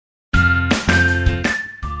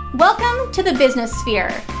Welcome to the Business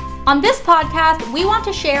Sphere. On this podcast, we want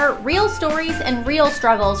to share real stories and real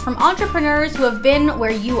struggles from entrepreneurs who have been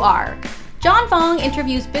where you are. John Fong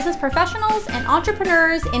interviews business professionals and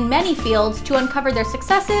entrepreneurs in many fields to uncover their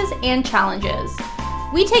successes and challenges.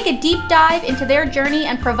 We take a deep dive into their journey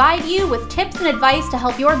and provide you with tips and advice to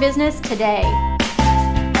help your business today.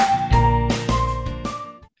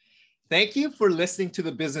 Thank you for listening to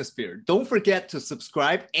the Business Sphere. Don't forget to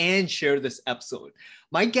subscribe and share this episode.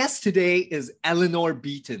 My guest today is Eleanor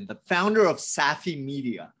Beaton, the founder of Safi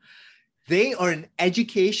Media. They are an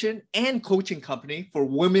education and coaching company for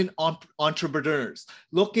women entrepreneurs,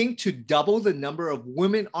 looking to double the number of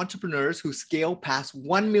women entrepreneurs who scale past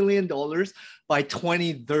 $1 million by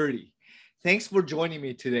 2030. Thanks for joining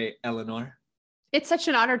me today, Eleanor. It's such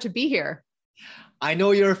an honor to be here. I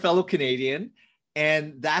know you're a fellow Canadian,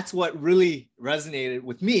 and that's what really resonated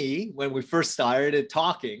with me when we first started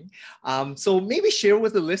talking. So maybe share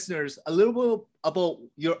with the listeners a little bit about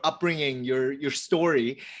your upbringing, your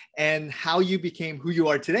story, and how you became who you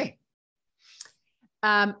are today.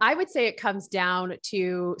 I would say it comes down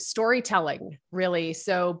to storytelling, really.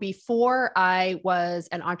 So before I was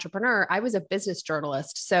an entrepreneur, I was a business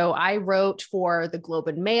journalist. So I wrote for the Globe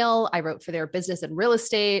and Mail. I wrote for their business and real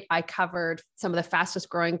estate. I covered some of the fastest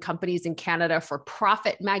growing companies in Canada for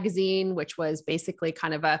Profit magazine, which was basically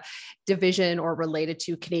kind of a division or related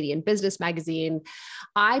to Canadian Business Magazine.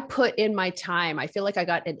 I put in my time. I feel like I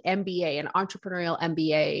got an MBA, an entrepreneurial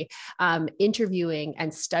MBA, interviewing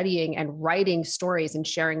and studying and writing stories and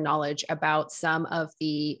sharing knowledge about some of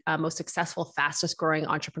the most successful, fastest growing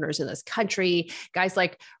entrepreneurs in this country. Guys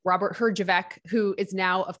like Robert Herjavec, who is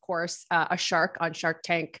now, of course, a shark on Shark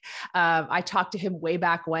Tank. I talked to him way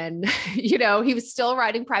back when, he was still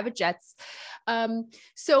riding private jets.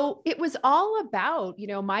 So it was all about,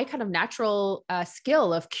 my kind of natural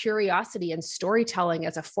skill of curiosity and storytelling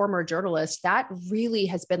as a former journalist. That really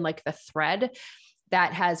has been like the thread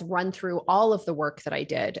that has run through all of the work that I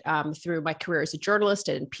did through my career as a journalist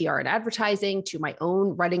and PR and advertising, to my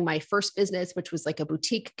own running my first business, which was like a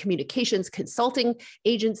boutique communications consulting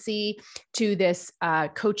agency, to this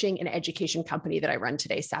coaching and education company that I run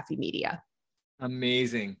today, Safi Media.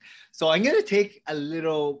 Amazing. So I'm going to take a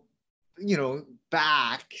little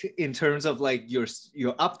back in terms of like your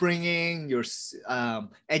upbringing, your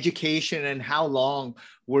education, and how long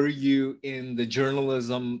were you in the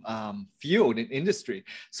journalism field and industry?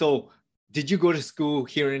 So did you go to school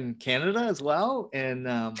here in Canada as well?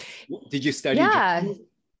 And did you study journalism?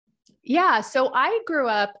 Yeah. So I grew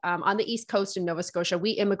up on the East Coast in Nova Scotia.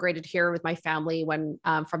 We immigrated here with my family when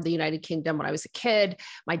from the United Kingdom when I was a kid.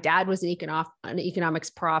 My dad was an economics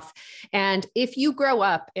prof. And if you grow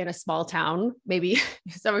up in a small town, maybe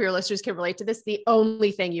some of your listeners can relate to this, the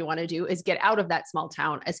only thing you want to do is get out of that small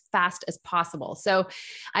town as fast as possible. So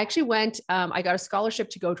I actually went, I got a scholarship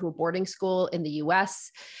to go to a boarding school in the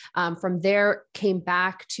US. From there, came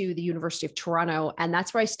back to the University of Toronto, and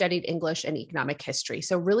that's where I studied English and economic history.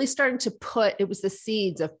 So really starting to it was the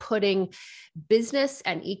seeds of putting business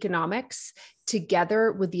and economics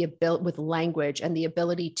together with with language and the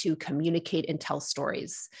ability to communicate and tell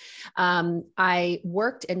stories. I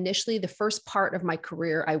worked initially, the first part of my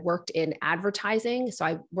career, I worked in advertising. So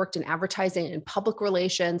I worked in advertising and public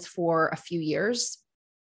relations for a few years.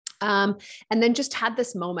 And then just had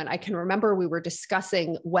this moment. I can remember we were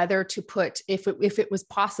discussing whether to put, if it was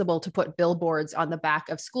possible to put billboards on the back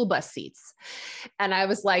of school bus seats. And I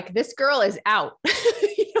was like, this girl is out.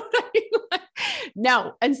 You know what I mean?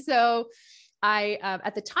 No. And so I,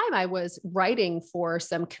 at the time I was writing for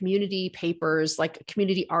some community papers, like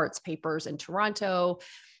community arts papers in Toronto,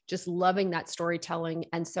 just loving that storytelling.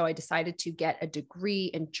 And so I decided to get a degree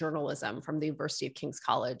in journalism from the University of King's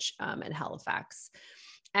College in Halifax.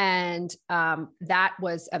 And that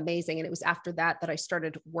was amazing. And it was after that I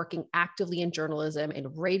started working actively in journalism, in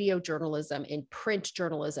radio journalism, in print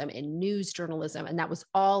journalism, in news journalism. And that was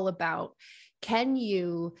all about, can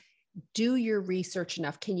you do your research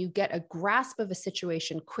enough? Can you get a grasp of a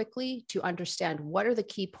situation quickly to understand what are the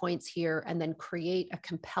key points here, and then create a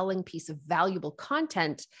compelling piece of valuable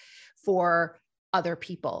content for other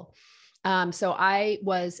people? So I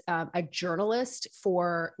was a journalist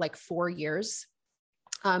for like 4 years.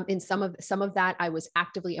 In some of that, I was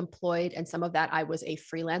actively employed, and some of that I was a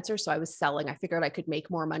freelancer. So I was selling. I figured I could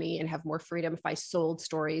make more money and have more freedom if I sold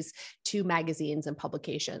stories to magazines and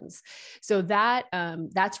publications. So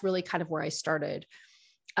that's really kind of where I started.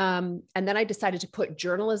 And then I decided to put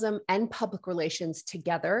journalism and public relations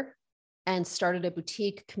together and started a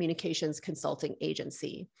boutique communications consulting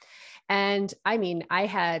agency. And I mean, I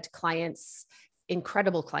had clients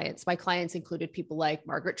incredible clients. My clients included people like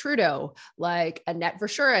Margaret Trudeau, like Annette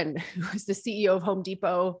Verschuren, who's the CEO of Home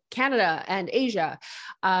Depot Canada and Asia,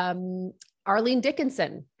 Arlene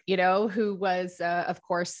Dickinson, who was, of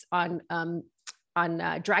course, on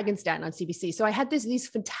Dragon's Den on CBC. So I had these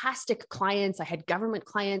fantastic clients. I had government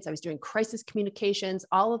clients. I was doing crisis communications.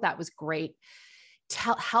 All of that was great.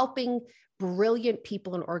 Helping brilliant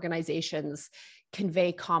people and organizations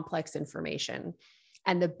convey complex information.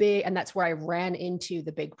 And that's where I ran into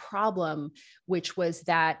the big problem, which was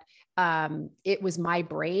that it was my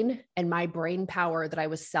brain and my brain power that I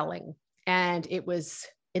was selling. And it was,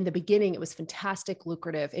 in the beginning, it was fantastic,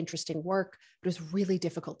 lucrative, interesting work, but it was really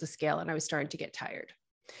difficult to scale. And I was starting to get tired.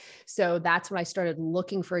 So that's when I started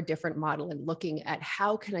looking for a different model and looking at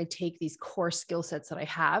how can I take these core skill sets that I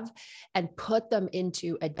have and put them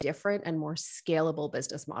into a different and more scalable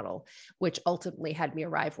business model, which ultimately had me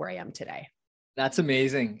arrive where I am today. That's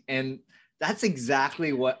amazing. And that's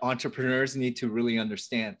exactly what entrepreneurs need to really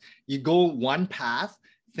understand. You go one path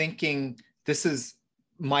thinking this is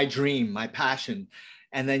my dream, my passion.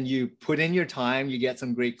 And then you put in your time, you get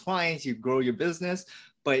some great clients, you grow your business,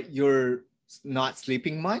 but you're not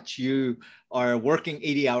sleeping much. You are working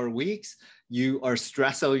 80-hour weeks. You are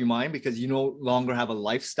stressed out of your mind because you no longer have a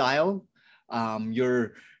lifestyle.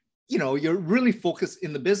 You're really focused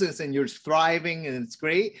in the business and you're thriving and it's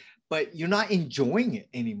great, but you're not enjoying it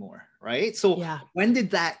anymore, right? So When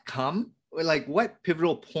did that come? Like what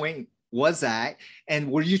pivotal point was that?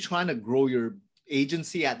 And were you trying to grow your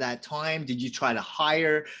agency at that time? Did you try to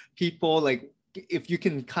hire people? Like if you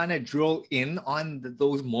can kind of drill in on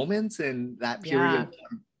those moments and that period of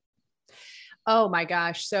time. Oh my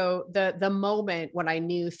gosh. So the moment when I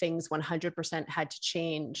knew things 100% had to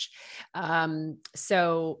change.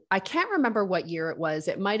 So I can't remember what year it was.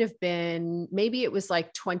 It might've been, maybe it was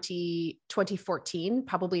like 2014,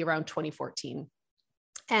 probably around 2014.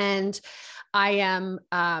 And I am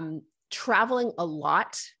traveling a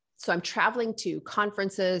lot. So I'm traveling to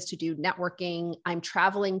conferences to do networking.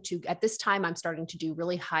 At this time, I'm starting to do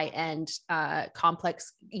really high-end,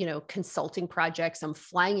 complex, consulting projects. I'm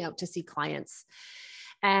flying out to see clients.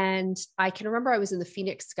 And I can remember I was in the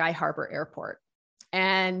Phoenix Sky Harbor Airport.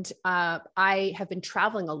 And I have been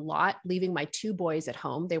traveling a lot, leaving my 2 boys at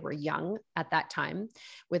home. They were young at that time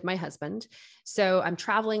with my husband. So I'm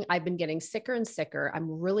traveling. I've been getting sicker and sicker.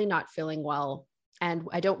 I'm really not feeling well. And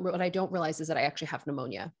what I don't realize is that I actually have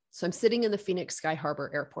pneumonia. So I'm sitting in the Phoenix Sky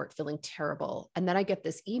Harbor Airport feeling terrible. And then I get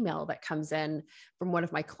this email that comes in from one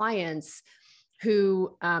of my clients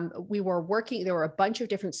who we were working. There were a bunch of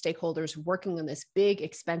different stakeholders working on this big,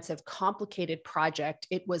 expensive, complicated project.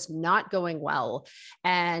 It was not going well.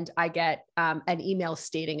 And I get an email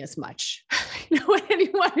stating as much.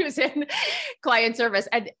 Anyone who's in client service,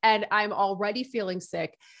 and I'm already feeling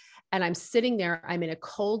sick. And I'm sitting there, I'm in a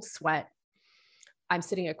cold sweat. I'm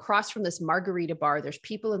sitting across from this margarita bar. There's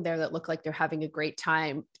people in there that look like they're having a great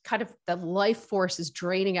time. Kind of the life force is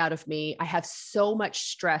draining out of me. I have so much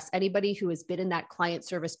stress. Anybody who has been in that client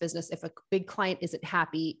service business, if a big client isn't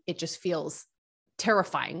happy, it just feels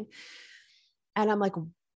terrifying. And I'm like,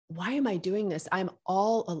 why am I doing this? I'm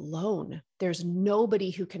all alone. There's nobody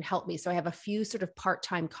who can help me. So I have a few sort of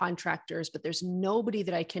part-time contractors, but there's nobody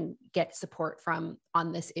that I can get support from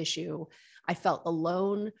on this issue. I felt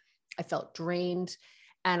alone. I felt drained,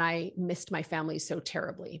 and I missed my family so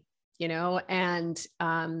terribly, and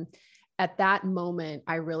at that moment,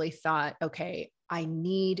 I really thought, okay, I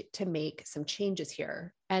need to make some changes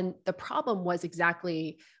here. And the problem was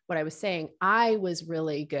exactly what I was saying. I was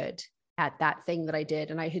really good at that thing that I did.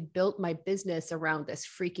 And I had built my business around this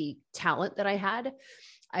freaky talent that I had.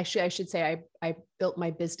 I should say I built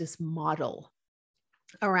my business model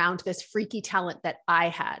around this freaky talent that I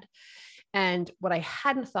had. And what I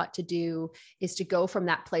hadn't thought to do is to go from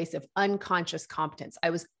that place of unconscious competence.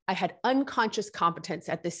 I had unconscious competence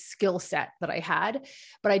at this skill set that I had,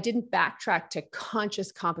 but I didn't backtrack to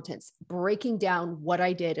conscious competence, breaking down what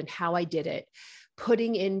I did and how I did it,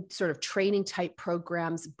 putting in sort of training type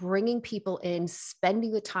programs, bringing people in,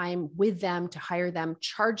 spending the time with them to hire them,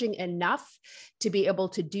 charging enough to be able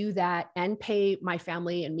to do that and pay my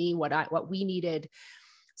family and me what we needed.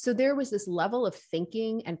 So there was this level of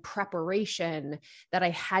thinking and preparation that I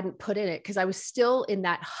hadn't put in it because I was still in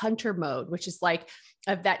that hunter mode, which is like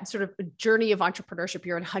of that sort of journey of entrepreneurship.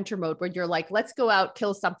 You're in hunter mode where you're like, let's go out,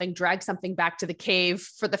 kill something, drag something back to the cave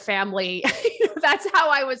for the family. That's how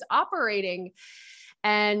I was operating.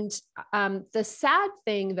 And the sad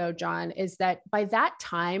thing though, John, is that by that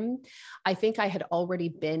time, I think I had already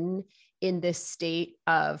been in this state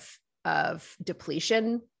of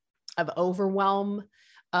depletion, of overwhelm,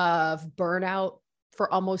 of burnout for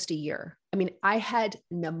almost a year. I mean, I had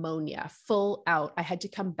pneumonia full out. I had to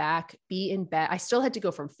come back, be in bed. I still had to go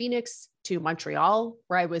from Phoenix to Montreal,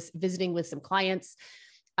 where I was visiting with some clients.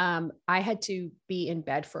 I had to be in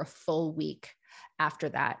bed for a full week after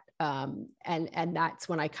that. And that's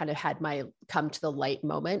when I kind of had my come to the light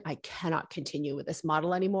moment. I cannot continue with this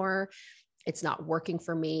model anymore. It's not working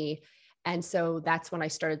for me. And so that's when I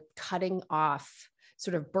started cutting off,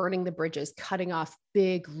 sort of burning the bridges, cutting off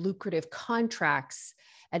big lucrative contracts,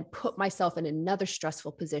 and put myself in another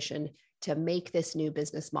stressful position to make this new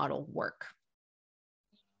business model work.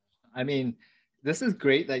 I mean, this is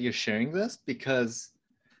great that you're sharing this, because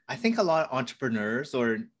I think a lot of entrepreneurs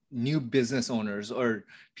or new business owners or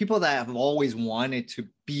people that have always wanted to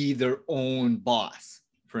be their own boss,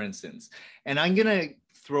 for instance, and I'm going to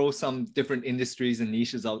throw some different industries and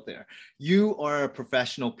niches out there. You are a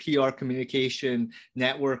professional PR communication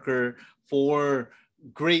networker for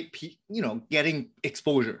great, getting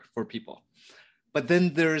exposure for people. But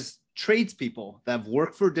then there's tradespeople that have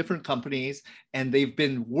worked for different companies and they've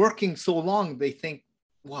been working so long, they think,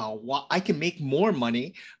 wow, I can make more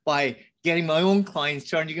money by getting my own clients,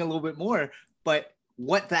 charging a little bit more. But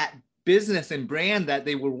what that business and brand that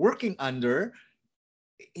they were working under,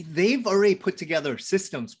 they've already put together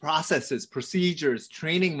systems, processes, procedures,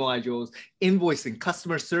 training modules, invoicing,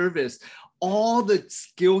 customer service, all the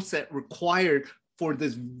skill set required for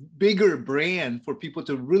this bigger brand for people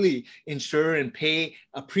to really insure and pay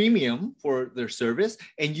a premium for their service.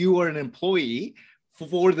 And you are an employee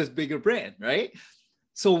for this bigger brand, right?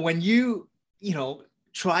 So when you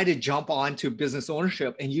try to jump onto business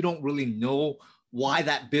ownership and you don't really know why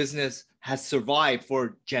that business has survived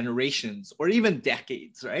for generations or even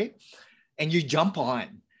decades, right? And you jump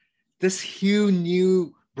on, this huge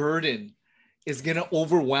new burden is going to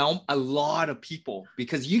overwhelm a lot of people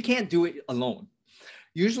because you can't do it alone.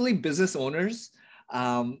 Usually business owners,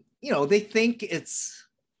 they think it's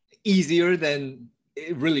easier than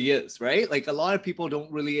it really is, right? Like a lot of people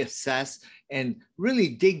don't really assess and really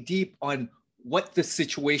dig deep on what the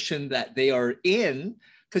situation that they are in,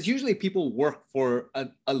 because usually people work for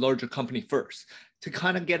a larger company first to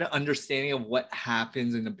kind of get an understanding of what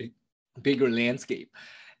happens in a bigger landscape.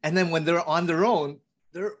 And then when they're on their own,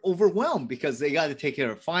 they're overwhelmed because they got to take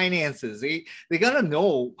care of finances. They got to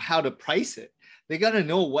know how to price it. They got to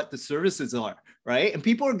know what the services are, right? And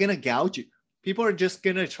people are going to gouge you. People are just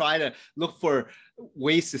going to try to look for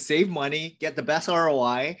ways to save money, get the best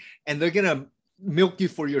ROI, and they're going to milk you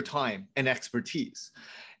for your time and expertise.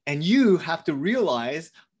 And you have to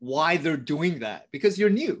realize why they're doing that, because you're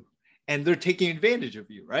new and they're taking advantage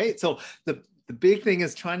of you, right? So the big thing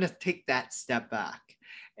is trying to take that step back.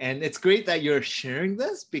 And it's great that you're sharing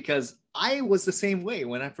this, because I was the same way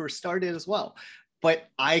when I first started as well. But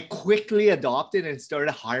I quickly adopted and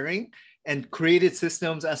started hiring and created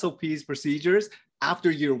systems, SOPs, procedures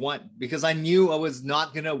after year one, because I knew I was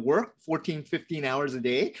not going to work 14, 15 hours a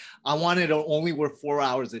day. I wanted to only work 4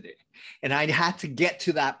 hours a day. And I had to get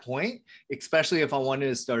to that point, especially if I wanted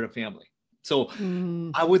to start a family. So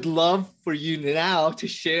I would love for you now to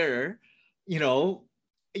share,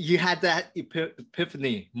 you had that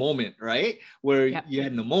epiphany moment, right? Where you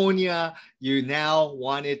had pneumonia, you now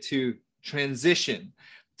wanted to transition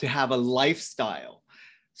to have a lifestyle.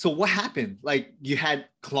 So what happened? Like, you had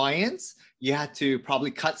clients, you had to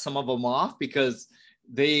probably cut some of them off because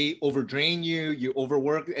they overdrain you, you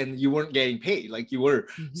overwork, and you weren't getting paid. Like, you were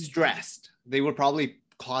stressed. They were probably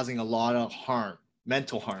causing a lot of harm,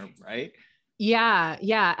 mental harm, right? Yeah.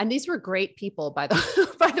 Yeah. And these were great people, by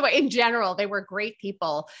the way, in general, they were great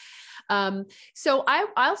people. So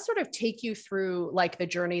I'll sort of take you through like the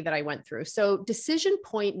journey that I went through. So decision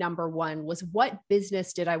point number one was, what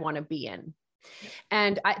business did I want to be in?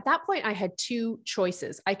 And at that point, I had two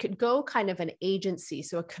choices. I could go kind of an agency,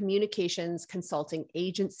 so a communications consulting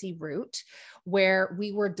agency route, where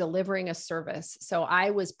we were delivering a service. So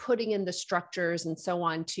I was putting in the structures and so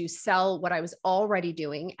on to sell what I was already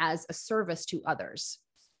doing as a service to others.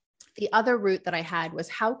 The other route that I had was,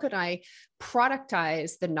 how could I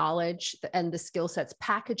productize the knowledge and the skill sets,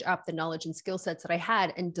 package up the knowledge and skill sets that I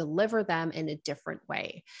had and deliver them in a different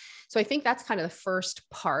way? So I think that's kind of the first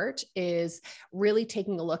part, is really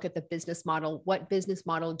taking a look at the business model. What business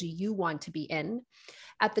model do you want to be in?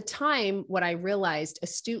 At the time, what I realized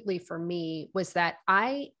astutely for me was that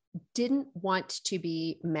I didn't want to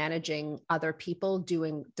be managing other people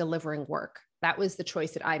delivering work. That was the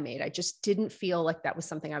choice that I made. I just didn't feel like that was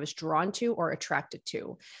something I was drawn to or attracted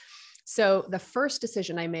to. So the first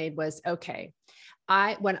decision I made was, okay,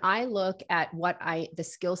 when I look at the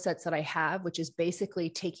skill sets that I have, which is basically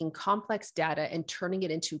taking complex data and turning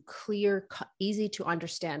it into clear, easy to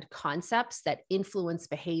understand concepts that influence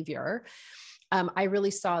behavior, I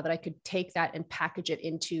really saw that I could take that and package it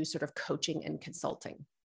into sort of coaching and consulting,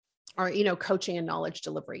 or, coaching and knowledge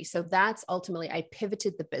delivery. So that's ultimately, I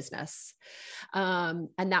pivoted the business. And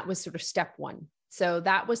that was sort of step one. So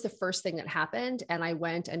that was the first thing that happened. And I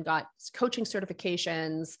went and got coaching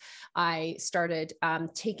certifications. I started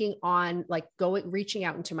taking on, reaching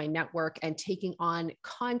out into my network and taking on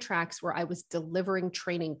contracts where I was delivering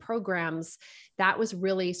training programs. That was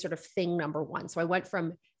really sort of thing number one. So I went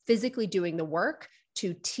from physically doing the work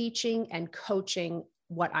to teaching and coaching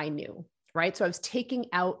what I knew, right? So I was taking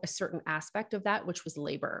out a certain aspect of that, which was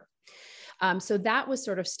labor. So that was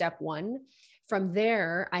sort of step one. From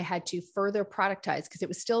there, I had to further productize, because it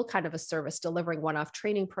was still kind of a service, delivering one-off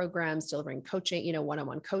training programs, delivering coaching,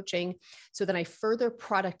 one-on-one coaching. So then I further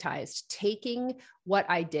productized, taking what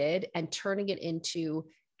I did and turning it into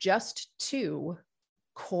just 2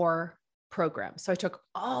 core programs. So I took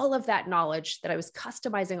all of that knowledge that I was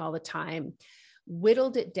customizing all the time,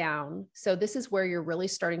 whittled it down. So this is where you're really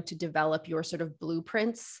starting to develop your sort of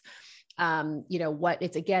blueprints.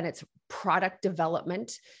 It's product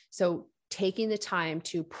development. So taking the time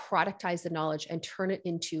to productize the knowledge and turn it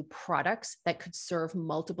into products that could serve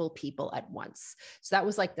multiple people at once. So that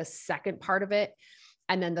was like the second part of it.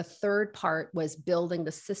 And then the third part was building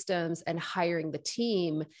the systems and hiring the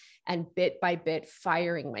team, and bit by bit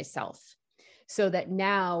firing myself, so that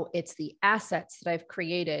now it's the assets that I've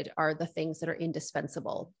created are the things that are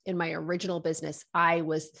indispensable. In my original business, I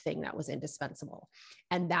was the thing that was indispensable.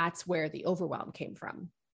 And that's where the overwhelm came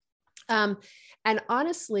from. And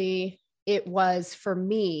honestly, it was, for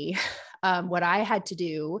me, what I had to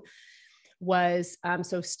do was,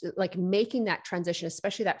 making that transition,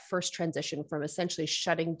 especially that first transition from essentially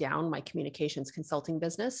shutting down my communications consulting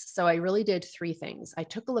business. So I really did 3 things. I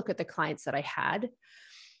took a look at the clients that I had,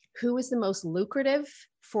 who was the most lucrative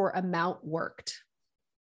for amount worked,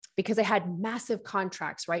 because I had massive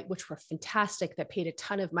contracts, right, which were fantastic, that paid a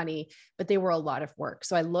ton of money, but they were a lot of work.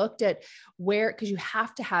 So I looked at because you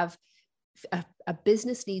have to have a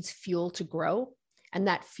business needs fuel to grow, and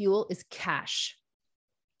that fuel is cash,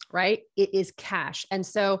 right? It is cash. And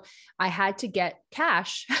so I had to get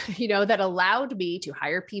cash, that allowed me to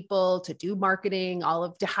hire people, to do marketing,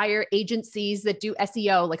 to hire agencies that do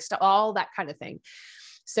SEO, all that kind of thing.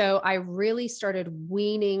 So I really started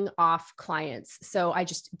weaning off clients. So I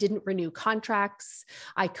just didn't renew contracts.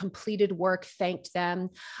 I completed work, thanked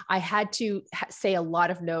them. I had to say a lot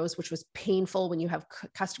of no's, which was painful when you have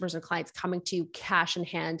customers and clients coming to you cash in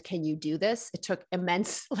hand. Can you do this? It took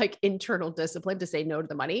immense internal discipline to say no to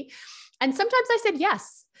the money. And sometimes I said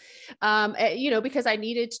yes, because I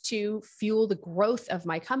needed to fuel the growth of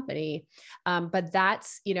my company. But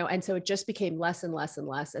that's, and so it just became less and less and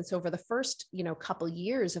less. And so for the first, couple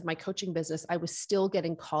years of my coaching business, I was still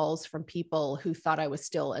getting calls from people who thought I was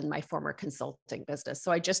still in my former consulting business.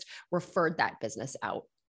 So I just referred that business out.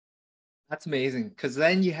 That's amazing, because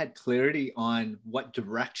then you had clarity on what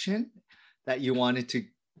direction that you wanted to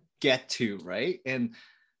get to, right? And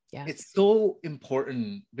yeah, it's so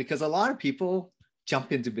important, because a lot of people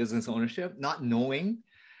jump into business ownership not knowing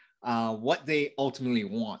what they ultimately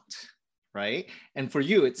want, right? And for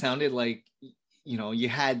you, it sounded like, you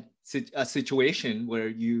had a situation where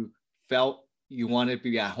you felt you wanted to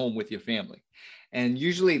be at home with your family. And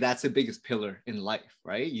usually that's the biggest pillar in life,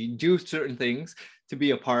 right? You do certain things to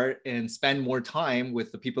be apart and spend more time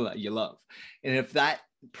with the people that you love. And if that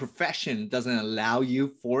profession doesn't allow you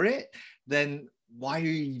for it, then why are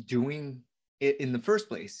you doing it in the first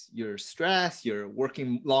place? You're stressed, you're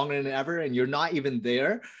working longer than ever, and you're not even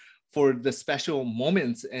there for the special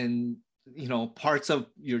moments and, parts of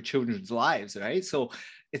your children's lives, right? So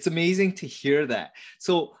it's amazing to hear that.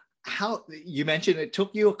 So how you mentioned it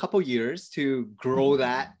took you a couple years to grow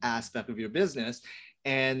that aspect of your business,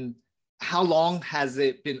 and how long has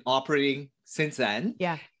it been operating since then?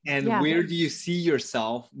 Yeah. And where do you see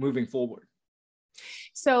yourself moving forward?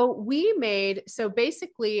 So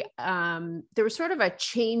basically, there was sort of a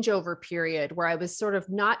changeover period where I was sort of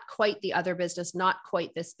not quite the other business, not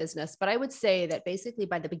quite this business, but I would say that basically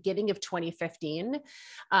by the beginning of 2015,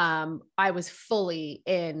 I was fully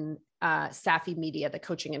in Safi Media, the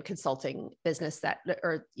coaching and consulting business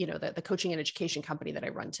the coaching and education company that I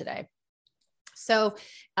run today. So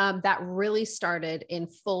that really started in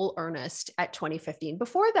full earnest at 2015.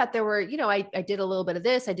 Before that, there were, I did a little bit of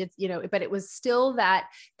this, I did, but it was still that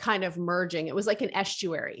kind of merging. It was like an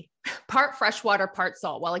estuary, part freshwater, part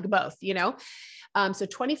salt, well, like both, So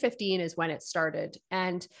 2015 is when it started.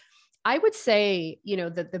 And I would say,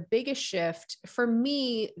 the biggest shift for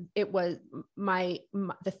me, it was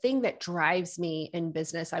the thing that drives me in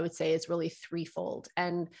business, I would say, is really threefold.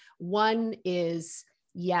 And one is,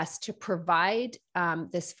 yes, to provide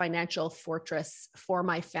this financial fortress for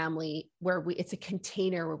my family where it's a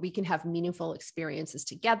container where we can have meaningful experiences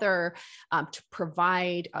together, to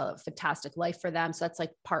provide a fantastic life for them. So that's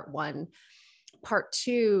like part one. Part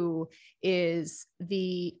two is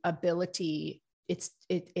the ability.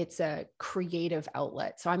 It's a creative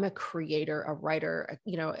outlet. So I'm a creator, a writer,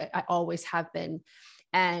 I always have been.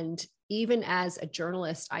 And even as a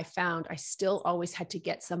journalist, I found I still always had to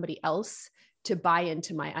get somebody else to buy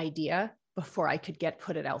into my idea before I could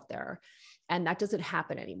put it out there. And that doesn't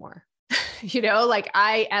happen anymore.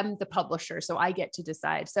 I am the publisher, so I get to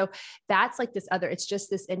decide. So that's like it's just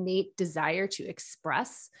this innate desire to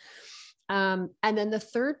express. And then the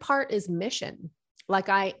third part is mission. Like,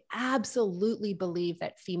 I absolutely believe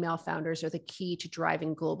that female founders are the key to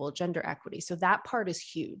driving global gender equity. So that part is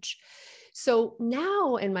huge. So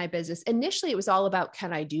now in my business, initially it was all about,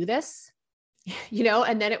 can I do this?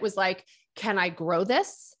 And then it was like, can I grow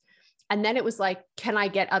this? And then it was like, can I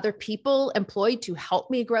get other people employed to help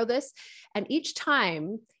me grow this? And each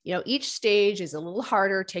time, each stage is a little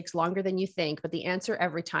harder, takes longer than you think, but the answer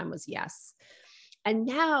every time was yes. And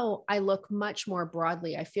now I look much more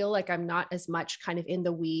broadly. I feel like I'm not as much kind of in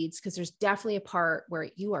the weeds, because there's definitely a part where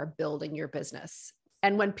you are building your business.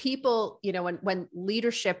 And when people, when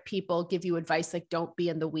leadership people give you advice, like, don't be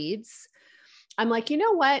in the weeds, I'm like, you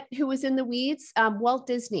know what? Who was in the weeds? Walt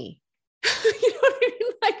Disney. You know what I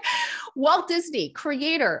mean? Like, Walt Disney,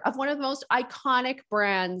 creator of one of the most iconic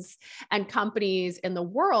brands and companies in the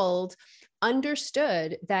world,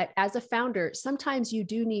 understood that as a founder, sometimes you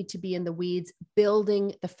do need to be in the weeds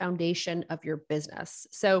building the foundation of your business.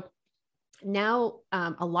 So now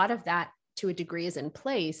a lot of that to a degree is in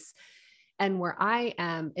place. And where I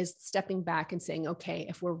am is stepping back and saying, okay,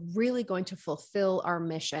 if we're really going to fulfill our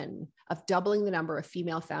mission of doubling the number of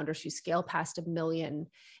female founders who scale past 1 million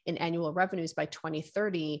in annual revenues by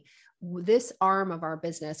 2030, this arm of our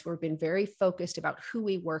business, we've been very focused about who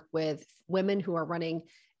we work with, women who are running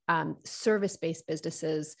service-based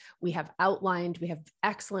businesses. We have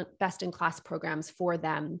excellent best-in-class programs for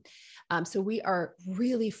them. So we are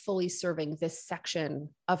really fully serving this section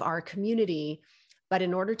of our community. But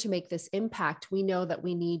in order to make this impact, we know that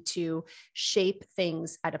we need to shape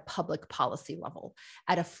things at a public policy level,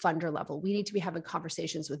 at a funder level. We need to be having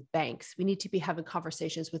conversations with banks. We need to be having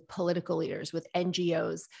conversations with political leaders, with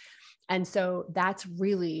NGOs. And so that's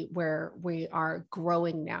really where we are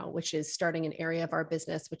growing now, which is starting an area of our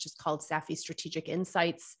business, which is called Safi Strategic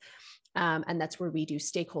Insights. And that's where we do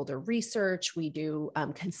stakeholder research. We do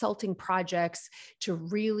consulting projects to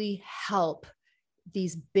really help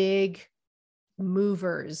these big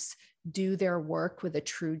movers do their work with a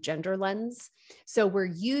true gender lens. So we're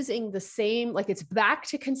using the same, like, it's back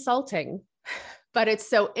to consulting, but it's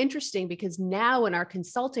so interesting because now in our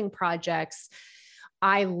consulting projects,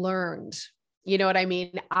 I learned, you know what I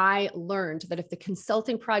mean? I learned that if the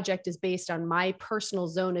consulting project is based on my personal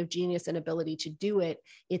zone of genius and ability to do it,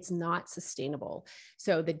 it's not sustainable.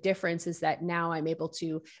 So the difference is that now I'm able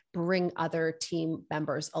to bring other team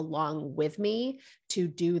members along with me to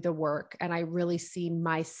do the work. And I really see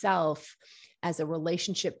myself as a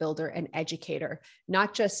relationship builder and educator,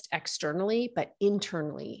 not just externally, but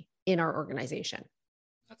internally in our organization.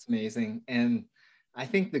 That's amazing. And I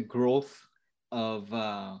think the growth of,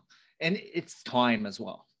 and it's time as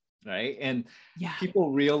well, right? And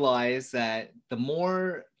people realize that the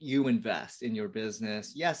more you invest in your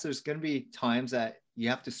business, yes, there's going to be times that you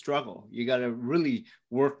have to struggle. You got to really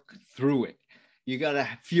work through it. You got to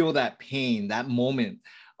feel that pain, that moment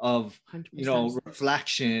of, 100%.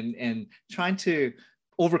 Reflection and trying to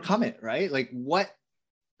overcome it, right? Like what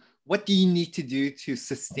do you need to do to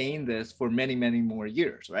sustain this for many, many more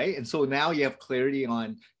years, right? And so now you have clarity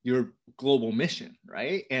on your global mission,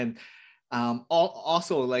 right? And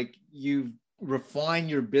also, like, you refine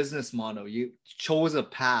your business model. You chose a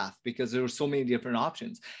path because there were so many different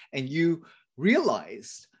options, and you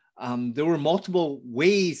realized there were multiple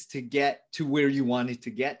ways to get to where you wanted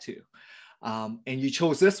to get to, and you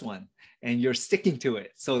chose this one, and you're sticking to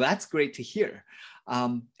it. So that's great to hear,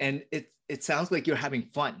 and it sounds like you're having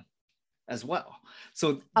fun as well.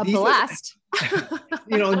 So a blast.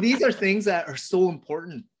 These are things that are so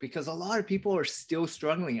important because a lot of people are still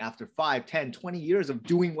struggling after 5, 10, 20 years of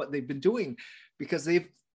doing what they've been doing because they've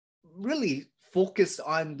really focused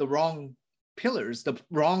on the wrong pillars, the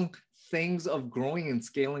wrong things of growing and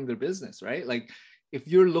scaling their business, right? Like if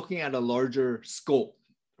you're looking at a larger scope,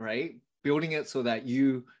 right? building it so that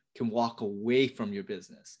you can walk away from your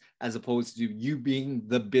business as opposed to you being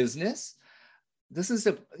the business. This is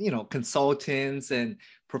the, consultants and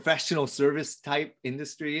professional service type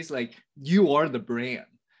industries, like you are the brand,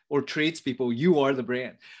 or tradespeople, you are the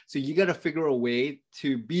brand. So you got to figure a way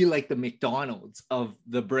to be like the McDonald's of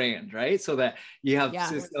the brand, right? So that you have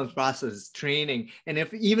systems, processes, training. And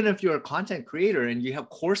even if you're a content creator and you have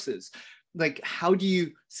courses, like how do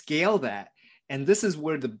you scale that? And this is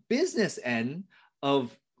where the business end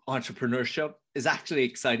of entrepreneurship is actually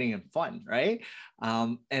exciting and fun, right?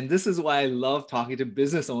 And this is why I love talking to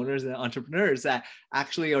business owners and entrepreneurs that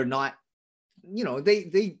actually are not,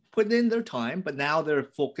 they put in their time, but now they're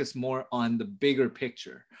focused more on the bigger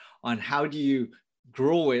picture, on how do you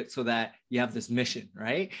grow it so that you have this mission,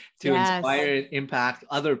 right? To inspire and impact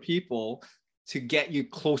other people to get you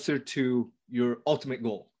closer to your ultimate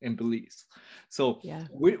goal and beliefs. So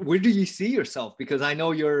where do you see yourself? Because I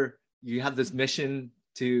know you have this mission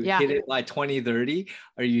to hit it by 2030.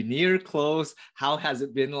 Are you near, close? How has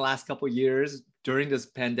it been the last couple of years during this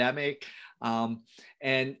pandemic?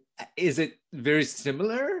 And is it very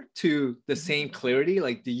similar to the same clarity?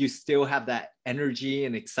 Like, do you still have that energy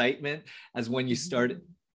and excitement as when you started?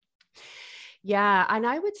 Yeah. And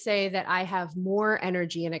I would say that I have more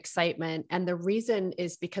energy and excitement. And the reason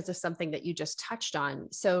is because of something that you just touched on.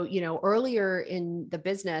 So, earlier in the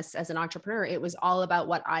business as an entrepreneur, it was all about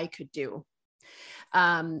what I could do.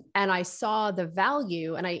 And I saw the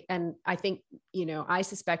value, and I think, I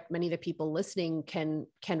suspect many of the people listening can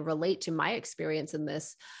relate to my experience in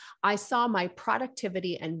this. I saw my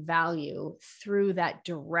productivity and value through that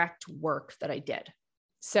direct work that I did.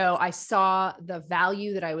 So I saw the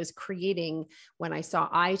value that I was creating when I saw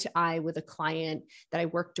eye to eye with a client, that I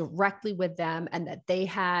worked directly with them and that they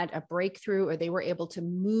had a breakthrough or they were able to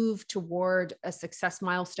move toward a success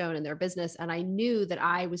milestone in their business. And I knew that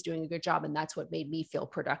I was doing a good job, and that's what made me feel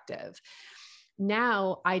productive.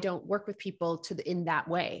 Now I don't work with people in that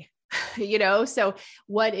way. So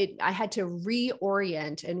I had to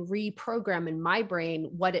reorient and reprogram in my brain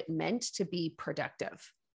what it meant to be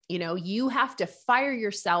productive. You have to fire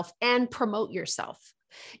yourself and promote yourself.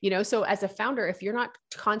 So as a founder, if you're not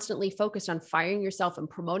constantly focused on firing yourself and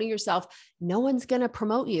promoting yourself, no one's going to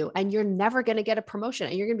promote you, and you're never going to get a promotion,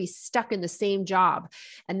 and you're going to be stuck in the same job.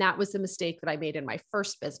 And that was the mistake that I made in my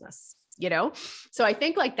first business, So I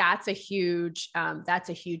think that's a huge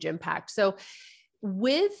impact. So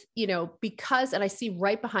because, and I see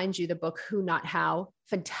right behind you the book, Who Not How,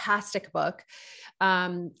 fantastic book.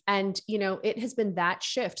 It has been that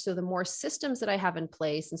shift. So the more systems that I have in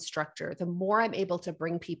place and structure, the more I'm able to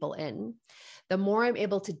bring people in, the more I'm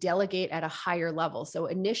able to delegate at a higher level. So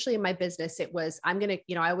initially in my business, it was, I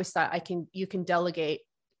always thought you can delegate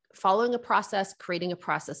following a process, creating a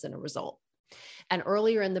process, and a result. And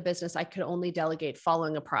earlier in the business, I could only delegate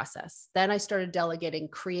following a process. Then I started delegating,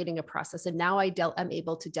 creating a process. And now I'm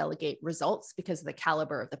able to delegate results because of the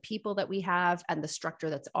caliber of the people that we have and the structure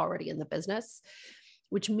that's already in the business,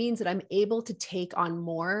 which means that I'm able to take on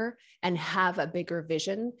more and have a bigger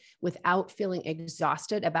vision without feeling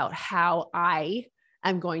exhausted about how I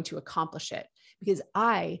am going to accomplish it, because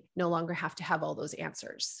I no longer have to have all those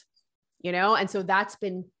answers. And so that's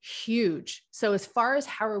been huge. So as far as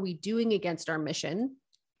how are we doing against our mission,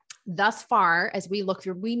 thus far, as we look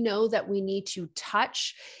through, we know that we need to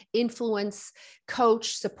touch, influence,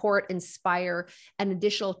 coach, support, inspire an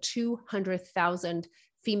additional 200,000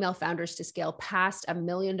 female founders to scale past $1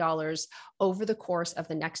 million over the course of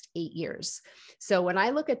the next 8 years. So when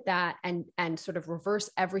I look at that and sort of reverse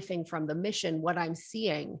everything from the mission, what I'm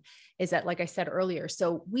seeing is that, like I said earlier,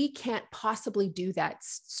 so we can't possibly do that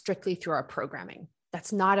strictly through our programming.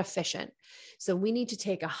 That's not efficient. So we need to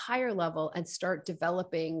take a higher level and start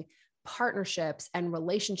developing partnerships and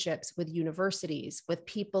relationships with universities, with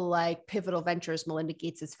people like Pivotal Ventures, Melinda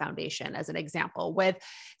Gates' foundation, as an example, with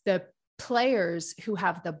the players who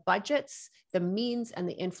have the budgets, the means, and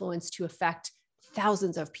the influence to affect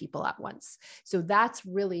thousands of people at once. So that's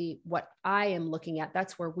really what I am looking at.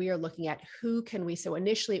 That's where we are looking at who can we. So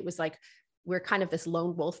initially it was like, we're kind of this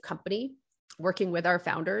lone wolf company working with our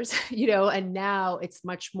founders, and now it's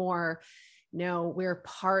much more, no, we're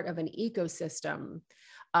part of an ecosystem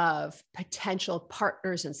of potential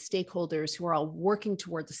partners and stakeholders who are all working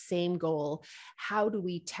toward the same goal. How do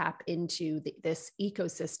we tap into this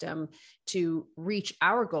ecosystem to reach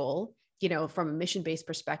our goal, from a mission-based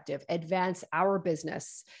perspective, advance our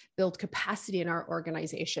business, build capacity in our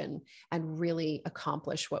organization, and really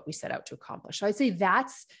accomplish what we set out to accomplish? So I'd say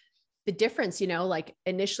that's the difference, like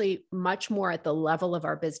initially much more at the level of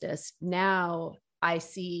our business. Now I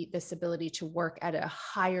see this ability to work at a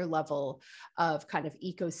higher level of kind of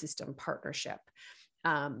ecosystem partnership.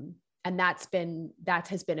 And that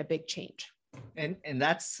has been a big change. And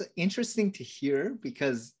that's interesting to hear,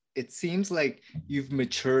 because it seems like you've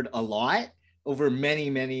matured a lot over many,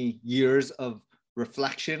 many years of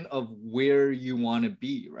reflection of where you want to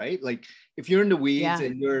be, right? Like if you're in the weeds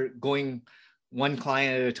and you're going one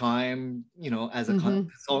client at a time, as a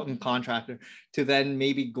consultant contractor, to then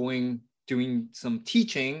maybe doing some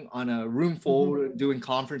teaching on a room full, doing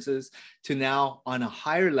conferences, to now on a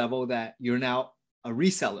higher level that you're now a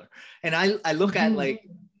reseller. And I look at like,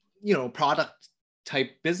 product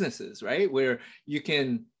type businesses, right? Where you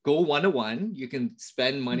can go one-to-one, you can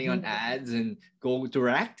spend money on ads and go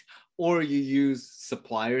direct, or you use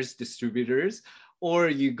suppliers, distributors, or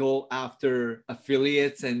you go after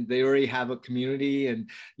affiliates and they already have a community and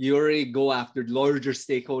you already go after larger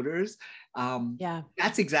stakeholders.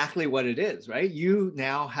 That's exactly what it is, right? You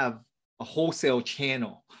now have a wholesale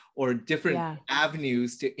channel or different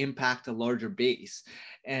avenues to impact a larger base.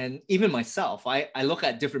 And even myself, I look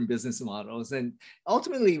at different business models, and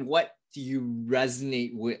ultimately, what do you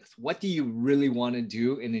resonate with? What do you really want to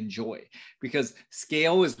do and enjoy? Because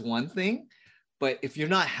scale is one thing, but if you're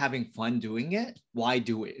not having fun doing it, why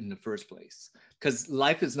do it in the first place? Because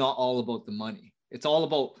life is not all about the money. It's all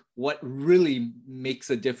about what really makes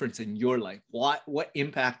a difference in your life. What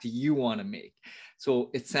impact do you want to make?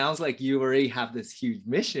 So it sounds like you already have this huge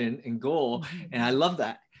mission and goal. And I love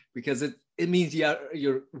that, because it means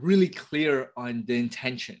you're really clear on the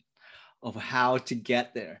intention of how to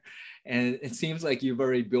get there. And it seems like you've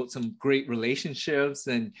already built some great relationships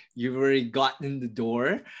and you've already gotten in the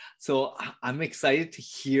door. So I'm excited to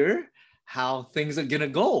hear how things are going to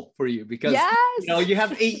go for you, because you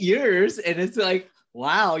have 8 years and it's like,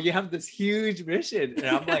 wow, you have this huge mission. And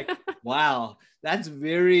I'm like, wow, that's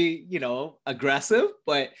very, aggressive.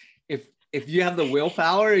 But if you have the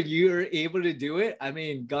willpower and you're able to do it, I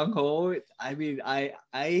mean, gung ho. I mean,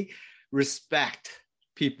 I respect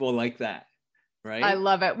people like that. Right. I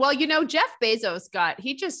love it. Well, Jeff Bezos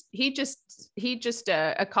he just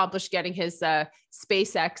accomplished getting his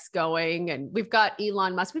SpaceX going, and we've got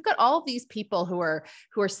Elon Musk. We've got all of these people who are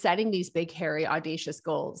setting these big, hairy, audacious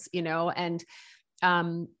goals, and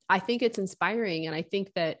I think it's inspiring. And I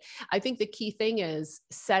think the key thing is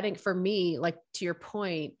setting, for me, like to your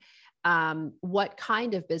point, what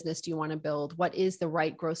kind of business do you want to build? What is the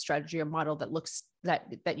right growth strategy or model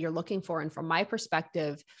that you're looking for? And from my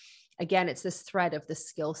perspective, again, it's this thread of the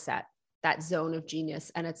skill set, that zone of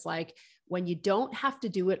genius. And it's like, when you don't have to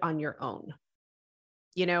do it on your own,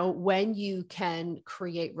 when you can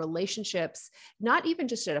create relationships, not even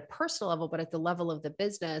just at a personal level, but at the level of the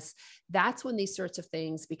business, that's when these sorts of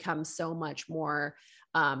things become so much more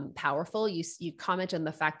powerful. You comment on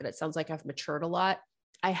the fact that it sounds like I've matured a lot.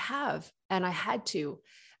 I have, and I had to,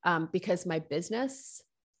 because my business,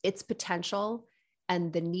 its potential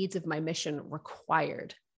and the needs of my mission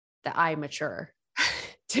required that I mature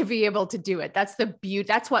to be able to do it. That's the beauty.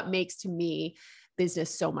 That's what makes, to me,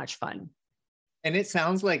 business so much fun. And it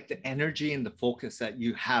sounds like the energy and the focus that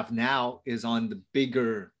you have now is on the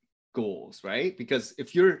bigger goals, right? Because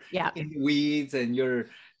if you're in the weeds and you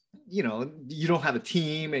don't have a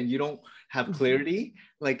team and you don't have clarity,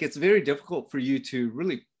 like it's very difficult for you to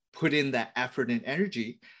really put in that effort and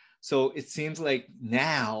energy. So it seems like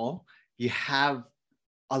now you have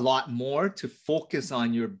a lot more to focus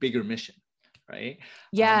on your bigger mission, right?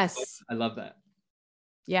 Yes. I love that.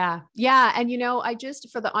 Yeah. Yeah. And,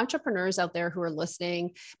 for the entrepreneurs out there who are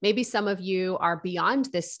listening, maybe some of you are beyond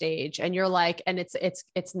this stage and you're like, and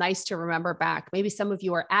it's nice to remember back. Maybe some of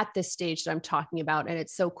you are at this stage that I'm talking about. And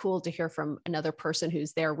it's so cool to hear from another person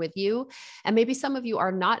who's there with you. And maybe some of you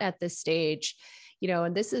are not at this stage,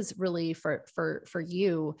 and this is really for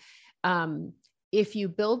you. If you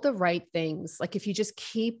build the right things, like if you just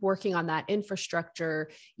keep working on that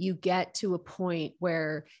infrastructure, you get to a point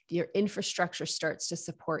where your infrastructure starts to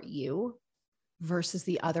support you versus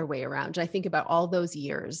the other way around. And I think about all those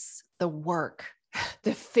years, the work,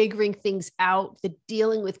 the figuring things out, the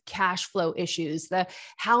dealing with cash flow issues, the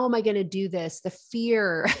how am I going to do this, the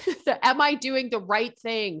fear, the am I doing the right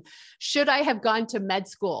thing? Should I have gone to med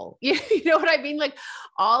school? You know what I mean? Like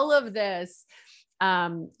all of this.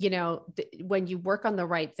 When you work on the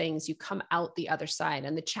right things, you come out the other side,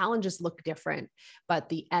 and the challenges look different, but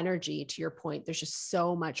the energy, to your point, there's just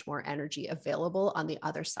so much more energy available on the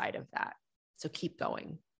other side of that. So keep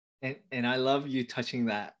going. And I love you touching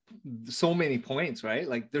that. So many points, right?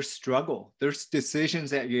 Like there's struggle, there's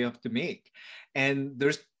decisions that you have to make. And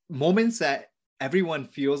there's moments that everyone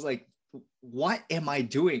feels like, what am I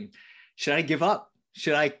doing? Should I give up?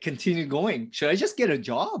 should I continue going? Should I just get a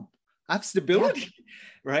job? I have stability,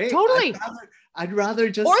 right? Totally. I'd rather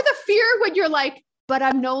just. Or the fear when you're like, but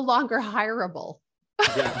I'm no longer hireable.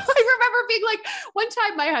 Yes. I remember being like, one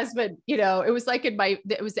time my husband, it was like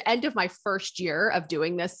it was the end of my first year of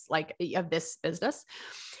doing this, like of this business.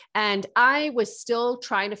 And I was still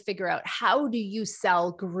trying to figure out, how do you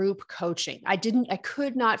sell group coaching? I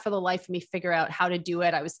could not for the life of me figure out how to do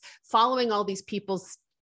it. I was following all these people's,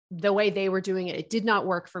 the way they were doing it. It did not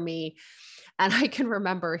work for me. And I can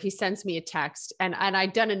remember he sends me a text, and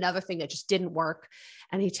I'd done another thing that just didn't work.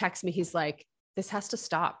 And he texts me, he's like, this has to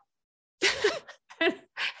stop.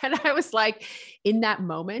 And I was like, in that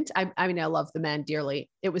moment, I mean, I love the man dearly.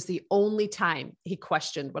 It was the only time he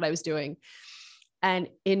questioned what I was doing. And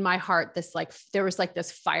in my heart, there was like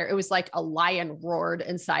this fire. It was like a lion roared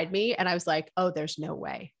inside me. And I was like, oh, there's no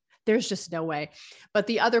way. There's just no way. But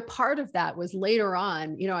the other part of that was later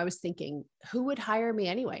on, I was thinking, who would hire me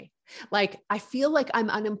anyway? Like, I feel like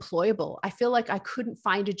I'm unemployable. I feel like I couldn't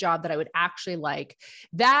find a job that I would actually like.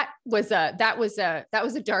 That was a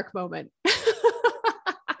dark moment.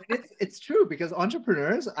 It's true, because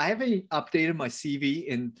entrepreneurs, I haven't updated my CV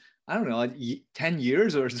in, I don't know, 10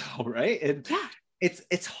 years or so, right? And yeah.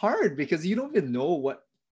 It's hard because you don't even know what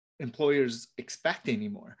employers expect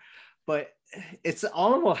anymore. But it's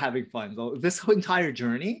all about having fun, though. This whole entire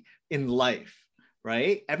journey in life,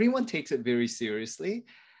 right? Everyone takes it very seriously,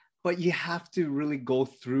 but you have to really go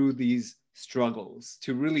through these struggles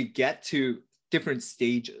to really get to different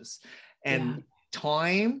stages. And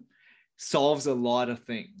time solves a lot of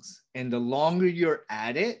things. And the longer you're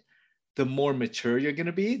at it, the more mature you're going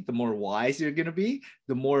to be, the more wise you're going to be,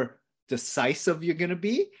 the more decisive you're going to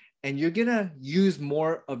be, and you're going to use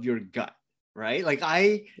more of your gut, right? Like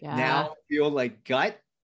I now feel like gut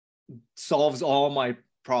solves all my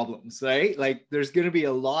problems, right? Like there's going to be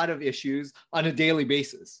a lot of issues on a daily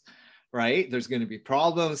basis, right? There's going to be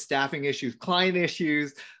problems, staffing issues, client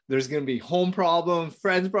issues. There's going to be home problems,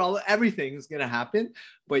 friends problems, everything's going to happen,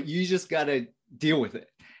 but you just got to deal with it.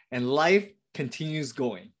 And life continues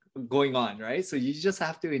going on, right? So you just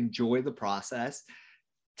have to enjoy the process,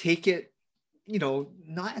 take it,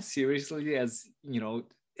 not as seriously as,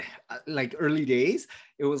 like early days.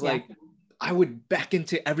 It was like, I would beckon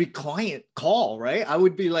to every client call, right? I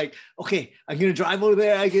would be like, okay, I'm going to drive over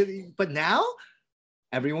there. But now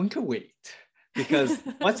everyone can wait, because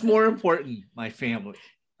what's more important? My family,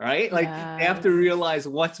 right? Like they have to realize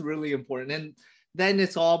what's really important. And then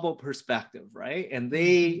it's all about perspective, right? And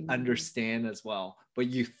they understand as well, but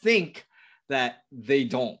you think that they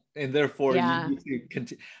don't, and therefore you need to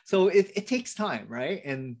continue. So it takes time, right?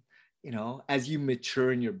 And, as you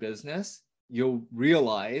mature in your business, you'll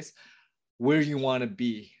realize where you want to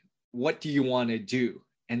be. What do you want to do?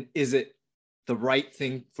 And is it the right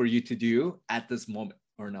thing for you to do at this moment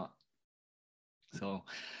or not? So,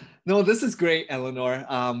 no, this is great, Eleanor.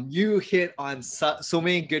 You hit on so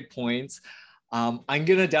many good points. I'm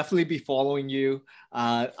going to definitely be following you.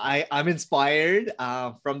 I'm inspired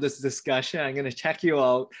from this discussion. I'm going to check you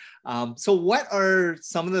out. So what are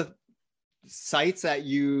some of the sites that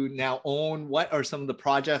you now own? What are some of the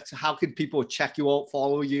projects? How could people check you out,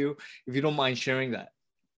 follow you, if you don't mind sharing that?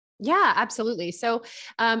 Yeah, absolutely. So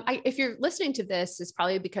if you're listening to this, it's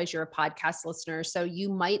probably because you're a podcast listener. So you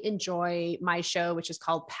might enjoy my show, which is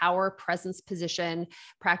called Power Presence Position,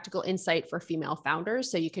 Practical Insight for Female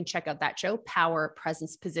Founders. So you can check out that show, Power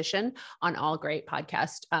Presence Position, on all great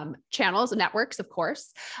podcast channels and networks, of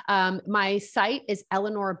course. My site is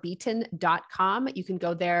eleanorbeaton.com. You can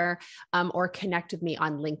go there or connect with me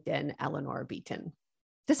on LinkedIn, Eleanor Beaton.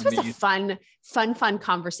 This was a fun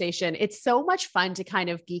conversation. It's so much fun to kind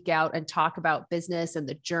of geek out and talk about business and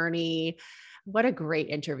the journey. What a great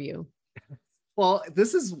interview. Well,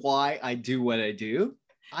 this is why I do what I do.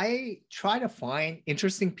 I try to find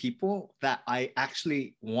interesting people that I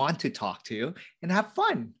actually want to talk to and have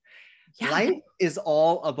fun. Yeah. Life is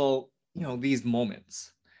all about, these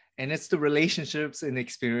moments, and it's the relationships and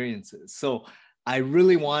experiences. So I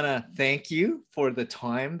really want to thank you for the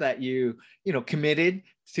time that you committed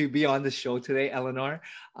to be on the show today, Eleanor.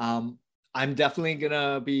 I'm definitely going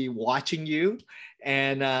to be watching you,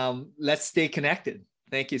 and let's stay connected.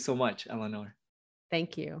 Thank you so much, Eleanor.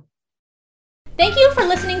 Thank you. Thank you for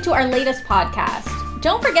listening to our latest podcast.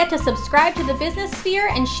 Don't forget to subscribe to The Business Sphere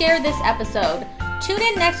and share this episode. Tune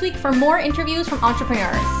in next week for more interviews from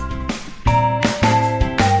entrepreneurs.